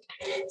different.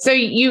 So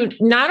you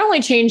not only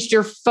changed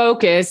your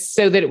focus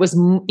so that it was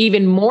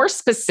even more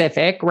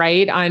specific,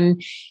 right, on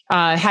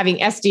having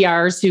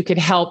SDRs who could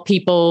help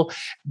people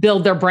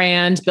build their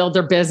brand, build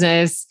their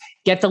business,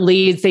 get the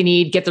leads they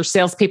need, get their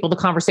salespeople the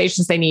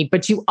conversations they need,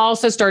 but you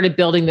also started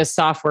building this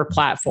software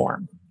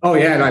platform. Oh,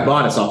 yeah. And I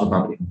bought a software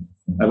company.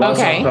 I bought a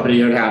software company a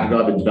year and a half ago.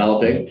 I've been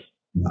developing.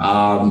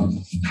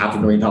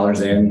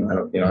 $500,000 in. I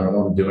don't know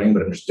what I'm doing,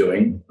 but I'm just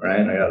doing, right?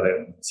 I got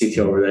a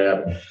CTO over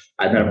there.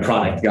 I've been a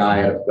product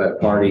guy at a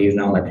party. He's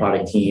now my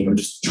product team. I'm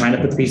just trying to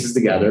put the pieces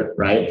together,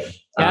 right?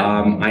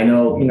 Yeah. I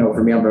know,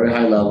 for me, I'm very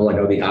high level. I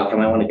know the outcome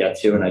I want to get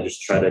to, and I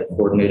just try to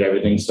coordinate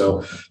everything.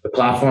 So the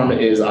platform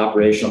is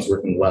operational. It's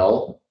working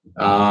well.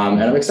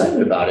 And I'm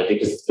excited about it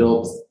because it's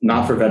built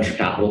not for venture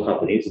capital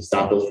companies. It's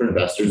not built for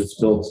investors. It's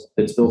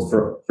built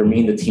for me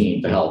and the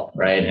team to help.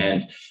 Right.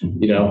 And,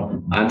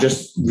 I'm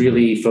just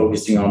really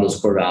focusing on those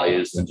core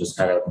values and just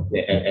kind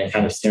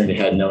of staring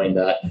ahead, knowing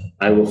that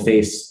I will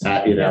face,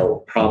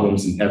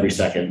 problems in every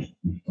second.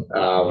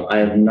 I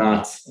have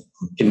not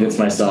convinced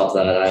myself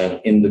that I am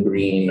in the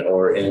green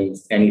or in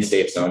any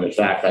safe zone. In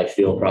fact, I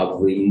feel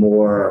probably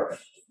more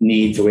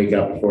need to wake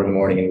up before in the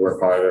morning and work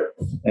harder.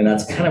 And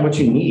that's kind of what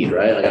you need,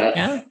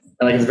 right?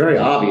 It's very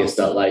obvious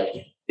that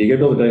you're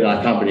going to build a $1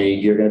 billion company,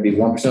 you're going to be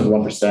 1% of the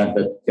 1%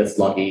 that gets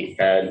lucky.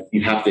 And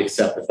you have to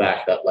accept the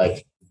fact that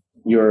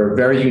you're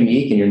very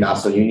unique and you're not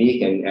so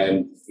unique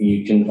and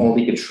you can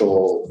only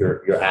control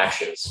your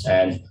actions.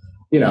 And,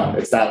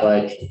 it's that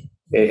I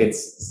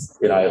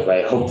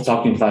hope to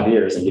talk to you in 5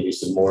 years and give you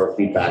some more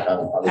feedback on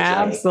the journey.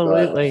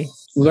 Absolutely.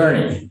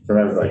 Learning from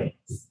everybody.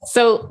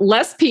 So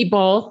less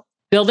people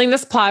building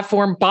this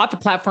platform, bought the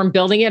platform,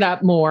 building it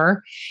up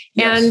more.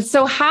 Yes. And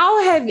so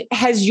how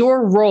has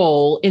your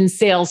role in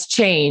sales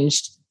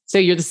changed? So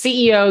you're the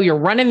CEO, you're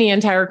running the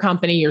entire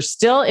company, you're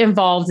still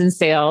involved in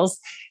sales,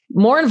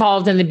 more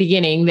involved in the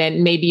beginning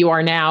than maybe you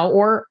are now,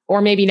 or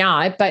maybe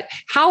not. But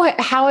how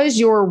has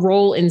your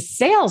role in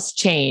sales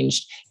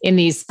changed in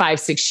these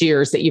 5-6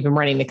 years that you've been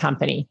running the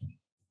company?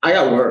 I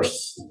got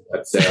worse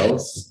at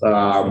sales.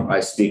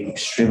 I speak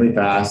extremely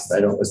fast. I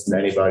don't listen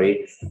to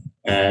anybody.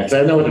 And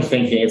so I know what they're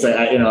thinking. It's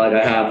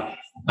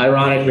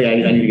ironically,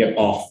 I need to get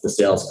off the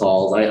sales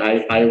calls.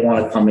 I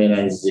want to come in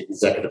as the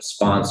executive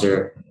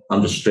sponsor.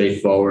 I'm just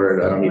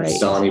straightforward. I don't need to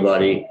sell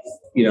anybody.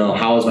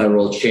 How has my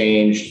role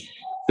changed?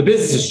 The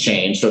business has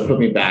changed. So it put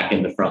me back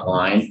in the front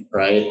line,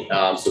 right?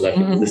 So that I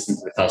can listen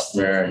to the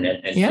customer and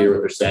hear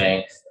what they're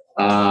saying.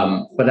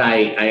 But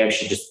I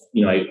actually just,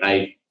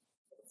 I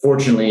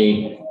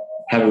fortunately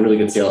have a really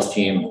good sales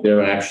team.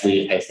 They're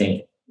actually, I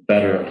think,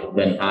 better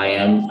than I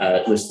am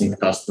at listening to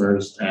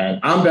customers. And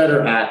I'm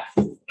better at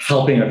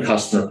helping a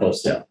customer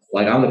post-sale.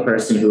 I'm the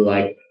person who,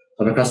 if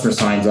a customer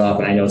signs up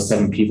and I know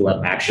 7 people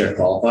that actually are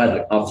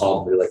qualified, I'll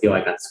call them and be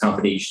I got this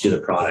company, you should do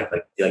the product,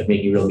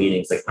 making real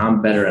meetings.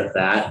 I'm better at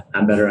that.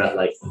 I'm better at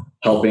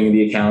helping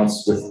the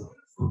accounts with,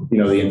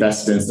 the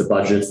investments, the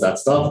budgets, that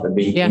stuff, and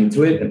being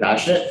into it and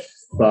passionate.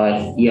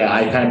 But yeah,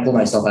 I kind of pull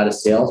myself out of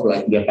sales, but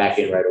I can get back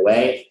in right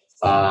away.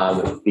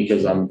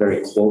 Because I'm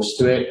very close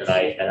to it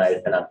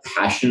and I'm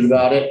passionate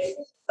about it.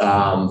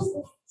 But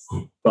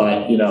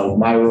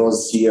my role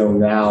as CEO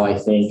now, I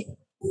think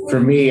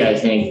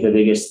the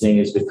biggest thing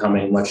is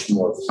becoming much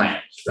more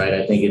planned, right?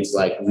 I think it's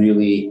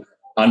really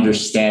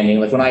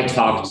understanding, when I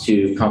talk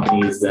to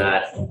companies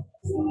that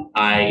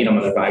I'm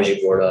an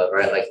advisory board of,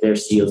 right? Their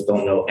CEOs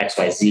don't know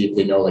XYZ.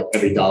 They know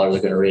every dollar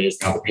they're going to raise,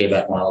 how the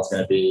payback model is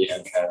going to be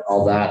and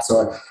all that.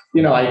 So,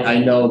 I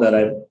know that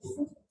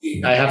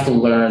I have to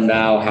learn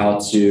now how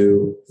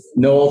to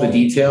know all the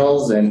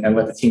details and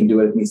let the team do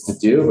what it needs to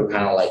do, but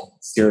kind of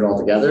steer it all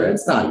together.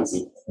 It's not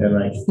easy.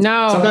 And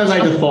no, sometimes I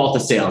default to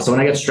sales. So when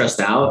I get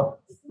stressed out,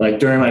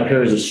 during my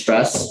periods of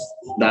stress,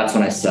 that's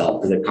when I sell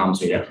because it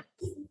calms me down.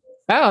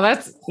 Oh,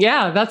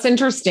 that's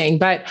interesting.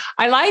 But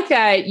I like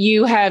that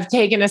you have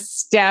taken a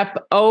step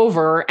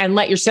over and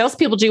let your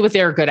salespeople do what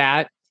they're good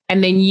at.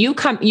 And then you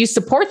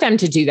support them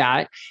to do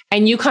that.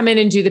 And you come in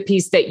and do the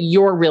piece that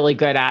you're really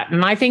good at.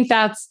 And I think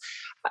that's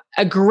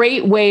a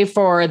great way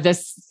for the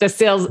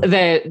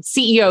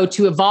CEO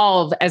to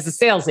evolve as a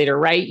sales leader,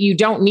 right? You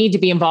don't need to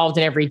be involved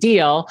in every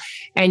deal,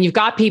 and you've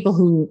got people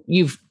who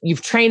you've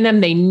trained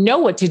them. They know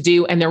what to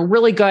do, and they're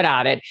really good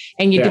at it.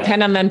 And you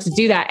depend on them to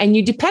do that, and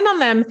you depend on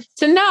them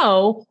to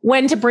know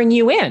when to bring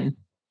you in.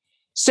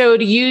 So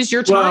to use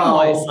your time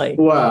wisely.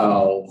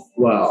 Well.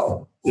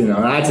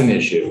 That's an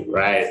issue,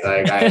 right?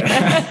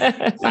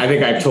 I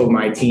think I've told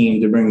my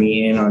team to bring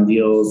me in on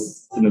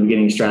deals in the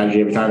beginning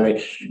strategy every time.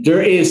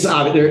 There is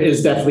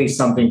definitely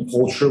something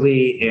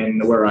culturally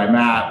in where I'm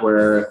at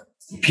where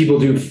people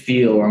do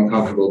feel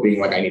uncomfortable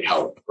being I need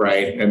help,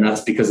 right? And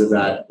that's because of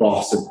that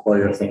boss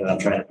employer thing that I'm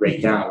trying to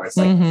break down. Where it's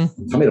tell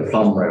me the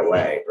problem right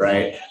away,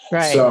 right?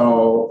 Right.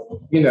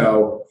 So,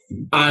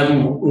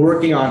 I'm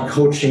working on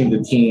coaching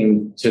the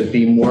team to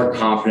be more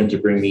confident to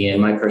bring me in.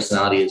 My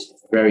personality is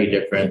very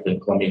different than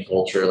Colombian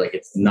culture.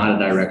 It's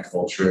not a direct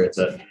culture. It's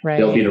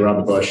they'll beat around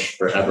the bush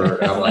forever.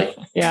 And I'm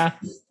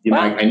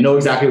I know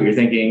exactly what you're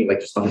thinking.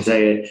 Just fucking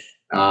say it.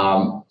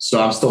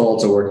 So I'm still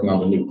also working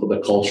on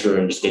the culture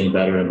and just getting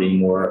better and being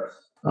more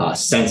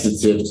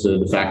sensitive to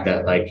the fact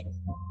that I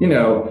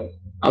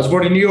was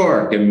born in New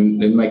York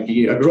and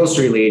a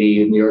grocery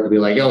lady in New York would be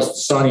yo,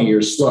 Sonny,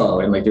 you're slow.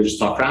 And they just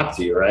talk crap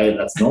to you, right?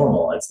 That's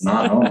normal. It's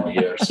not normal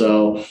here.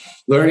 So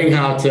learning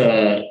how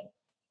to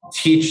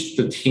teach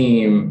the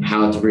team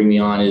how to bring me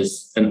on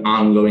is an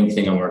ongoing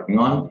thing I'm working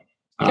on.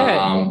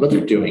 But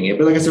they're doing it.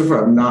 But like I said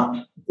before, I'm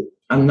not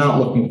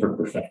looking for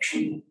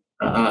perfection.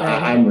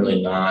 I'm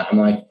really not. I'm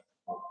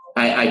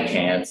I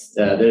can't.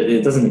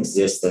 It doesn't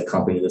exist a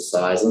company this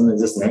size. It doesn't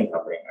exist in any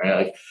company,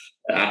 right?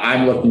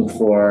 I'm looking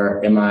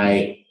for, am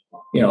I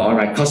are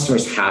my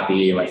customers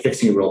happy? Am I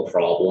fixing a real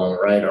problem,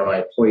 right? Are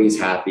my employees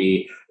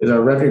happy? Is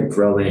our revenue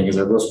growing? Is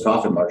our gross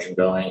profit margin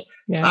going?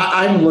 Yeah.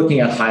 I'm looking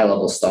at high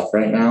level stuff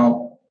right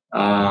now,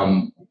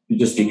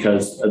 just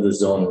because of the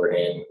zone we're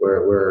in.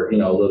 We're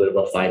a little bit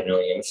above 5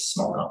 million. It's a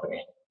small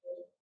company.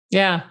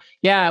 Yeah.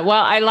 Yeah.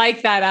 Well, I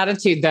like that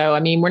attitude though. I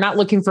mean, we're not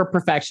looking for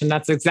perfection.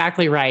 That's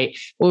exactly right.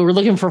 Well, we're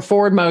looking for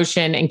forward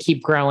motion and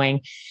keep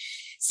growing.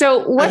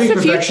 So what's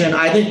the future?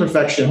 I think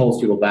perfection holds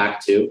people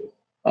back too.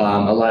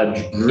 A lot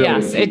of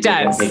yes, it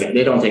does.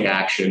 They don't take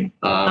action.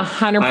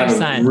 100%. I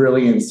have a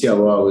brilliant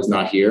COO who's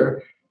not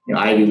here,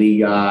 Ivy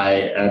League guy,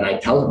 and I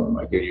tell him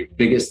like your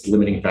biggest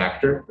limiting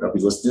factor of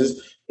these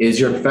listeners is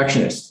you're a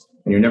perfectionist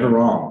and you're never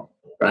wrong,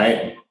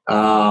 right?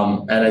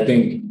 And I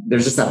think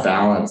there's just that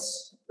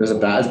balance. There's a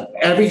balance.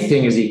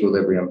 Everything is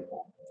equilibrium,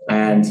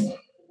 and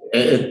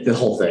the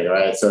whole thing,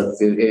 right? So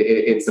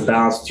it's the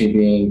balance between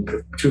being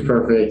too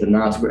perfect and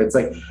not. It's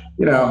like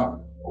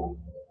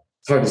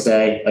it's hard to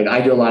say. Like I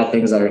do a lot of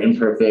things that are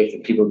imperfect,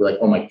 and people will be like,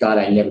 "Oh my god,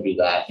 I never do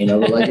that."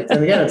 But like,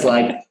 and again, it's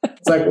like,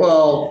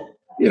 well,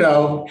 we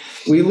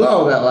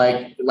know that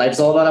like life's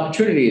all about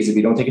opportunities. If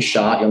you don't take a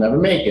shot, you'll never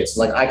make it.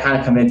 So like, I kind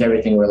of come into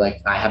everything where like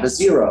I have a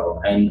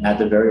 0, and at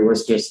the very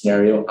worst case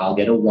scenario, I'll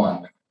get a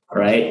 1,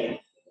 right?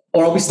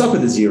 Or I'll be stuck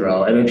with a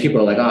 0, and then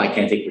people are like, "Oh, I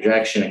can't take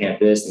rejection. I can't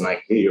this." And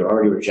like, hey, you're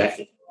already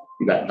rejected.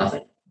 You got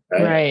nothing,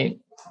 right? Right.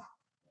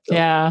 So.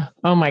 Yeah.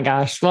 Oh my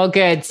gosh. Well,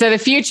 good. So the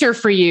future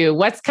for you,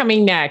 what's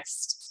coming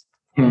next?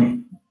 I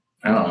don't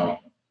know.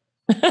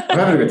 I'm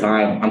having a good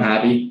time. I'm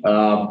happy.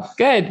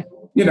 Good.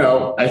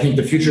 I think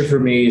the future for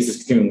me is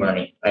just continuing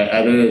learning.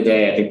 At the end of the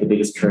day, I think the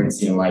biggest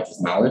currency in life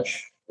is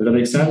knowledge. Does that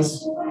make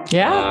sense?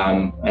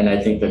 Yeah. And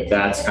I think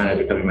that's kind of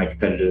becoming my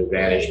competitive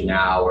advantage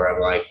now, where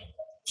I'm like,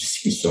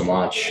 just so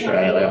much,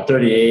 right? Like I'm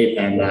 38,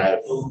 and I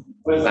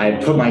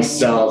put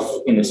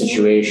myself in a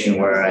situation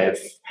where I've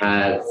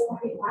had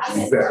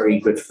very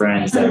good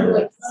friends that are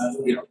like,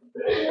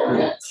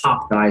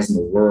 top guys in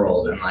the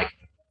world, and like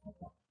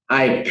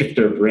I picked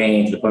their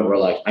brain to the point where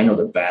like I know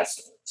the bad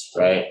stories,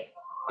 right?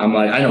 I'm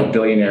like, I know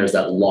billionaires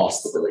that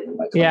lost the billion.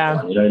 Like,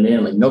 yeah. You know what I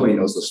mean? Like nobody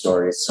knows those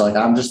stories. So like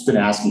I'm just been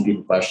asking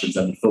people questions.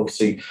 I've been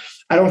focusing.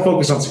 I don't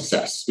focus on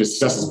success because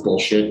success is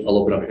bullshit. I'll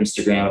open up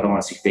Instagram. I don't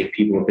want to see fake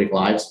people with fake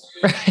lives.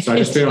 Right. So I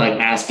just been like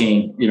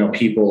asking,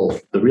 people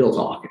the real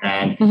talk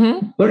and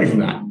learning from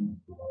that.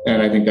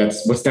 And I think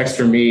that's what's next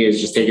for me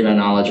is just taking that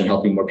knowledge and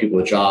helping more people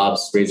with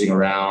jobs, raising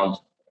around,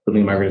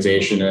 building my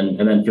organization, and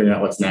then figuring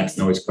out what's next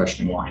and always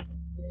questioning why.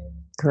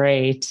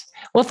 Great.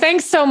 Well,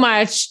 thanks so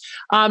much.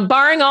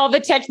 Barring all the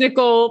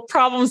technical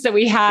problems that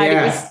we had, It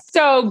was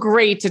so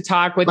great to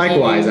talk with you.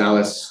 Likewise,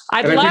 Alice.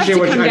 I'd love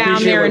to come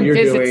down there and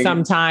visit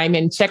sometime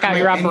and check out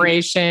your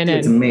operation.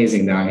 It's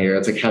amazing down here.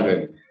 It's like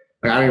heaven.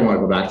 Like, I don't even want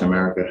to go back to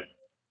America.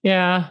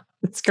 Yeah,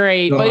 it's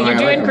great. Well, you're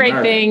doing great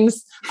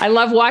things. I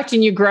love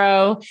watching you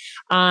grow.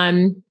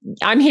 I'm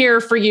here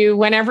for you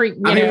whenever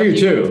I'm here for you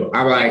too.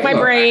 I'm like my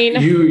brain.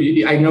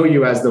 I know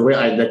you as the way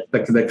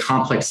the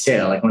complex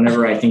sale. Like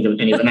whenever I think of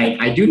anyone,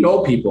 I do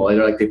know people.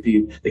 They're like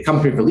they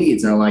come to me for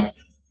leads, and they're like,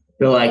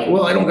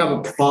 well, I don't have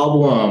a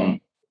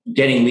problem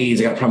getting leads.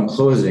 I got a problem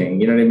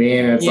closing. You know what I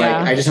mean? And it's like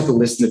I just have to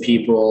listen to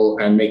people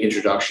and make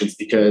introductions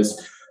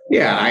because.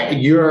 Yeah,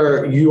 you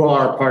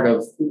are part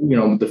of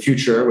the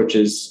future, which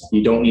is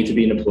you don't need to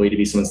be an employee to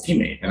be someone's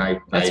teammate, and I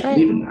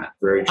believe in that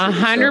very true.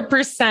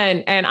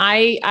 100%, and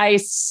I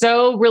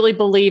so really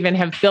believe and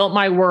have built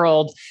my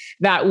world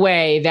that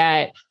way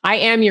that I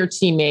am your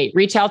teammate.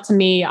 Reach out to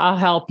me, I'll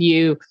help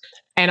you,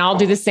 and I'll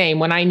do the same.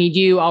 When I need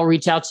you, I'll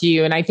reach out to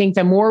you. And I think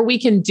the more we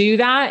can do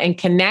that and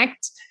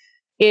connect,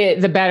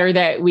 the better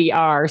that we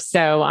are.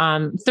 So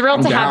I'm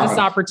thrilled to have this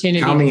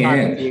opportunity to talk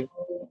with you.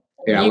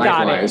 Yeah,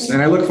 likewise. And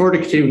I look forward to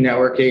continuing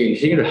networking and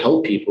continue to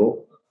help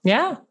people.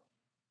 Yeah.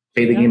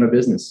 Play the game of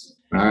business.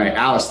 All right,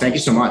 Alice, thank you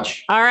so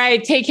much. All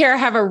right. Take care.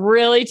 Have a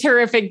really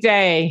terrific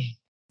day.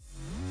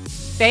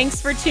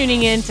 Thanks for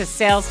tuning in to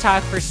Sales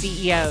Talk for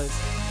CEOs.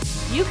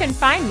 You can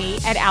find me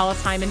at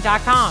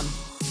alicehyman.com.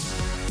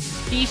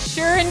 Be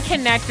sure and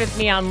connect with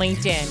me on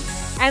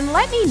LinkedIn and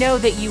let me know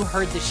that you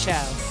heard the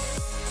show.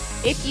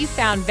 If you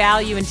found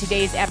value in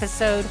today's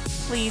episode,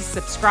 please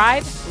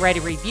subscribe, write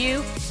a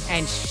review,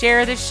 and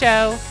share the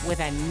show with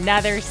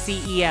another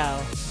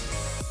CEO.